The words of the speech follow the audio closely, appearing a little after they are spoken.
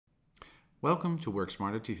Welcome to Work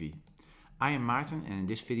Smarter TV. I am Maarten and in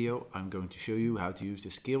this video I'm going to show you how to use the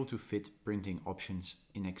scale to fit printing options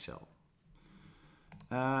in Excel.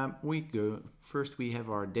 First we have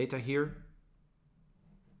our data here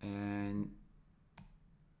and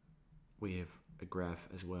we have a graph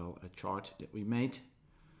as well, a chart that we made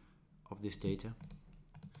of this data.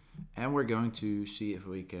 And we're going to see if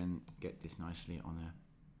we can get this nicely on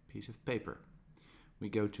a piece of paper. We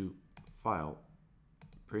go to File,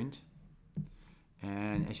 Print.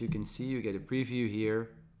 And as you can see, you get a preview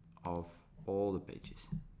here of all the pages.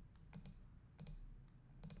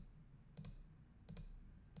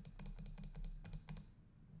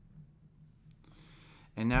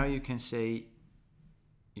 And now you can say,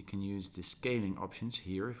 you can use the scaling options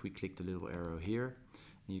here. If we click the little arrow here,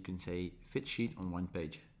 and you can say fit sheet on one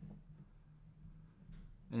page.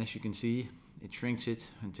 And as you can see, it shrinks it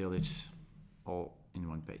until it's all in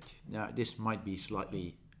one page. Now this might be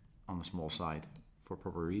slightly on the small side for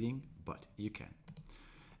proper reading, but you can.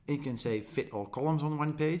 And you can say fit all columns on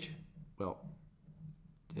one page. Well,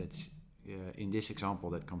 that's in this example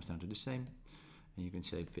that comes down to the same. And you can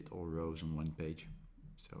say fit all rows on one page.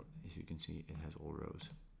 So as you can see, it has all rows.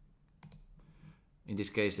 In this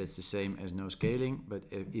case, that's the same as no scaling, but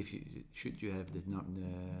if you should you have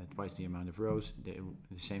twice the amount of rows, the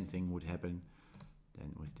same thing would happen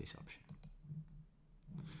then with this option.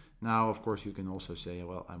 Now, of course, you can also say,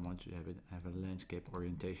 well, I want to have a landscape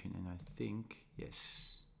orientation, and I think,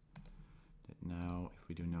 yes, that now if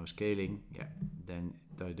we do no scaling, yeah, then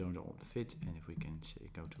they don't all fit. And if we can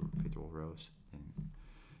say go to fit all rows, then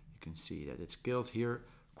you can see that it's scaled here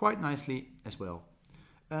quite nicely as well.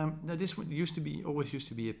 Now this one always used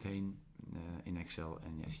to be a pain in Excel,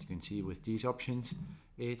 and as you can see with these options,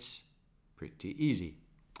 it's pretty easy.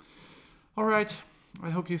 All right,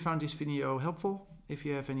 I hope you found this video helpful. If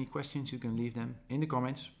you have any questions, you can leave them in the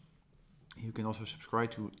comments. You can also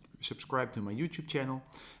subscribe to my YouTube channel.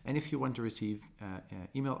 And if you want to receive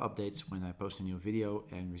email updates when I post a new video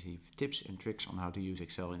and receive tips and tricks on how to use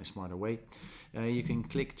Excel in a smarter way, you can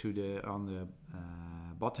click on the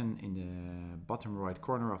button in the bottom right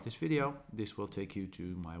corner of this video. This will take you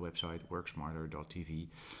to my website, worksmarter.tv,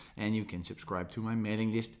 and you can subscribe to my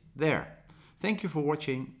mailing list there. Thank you for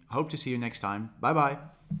watching. Hope to see you next time. Bye bye.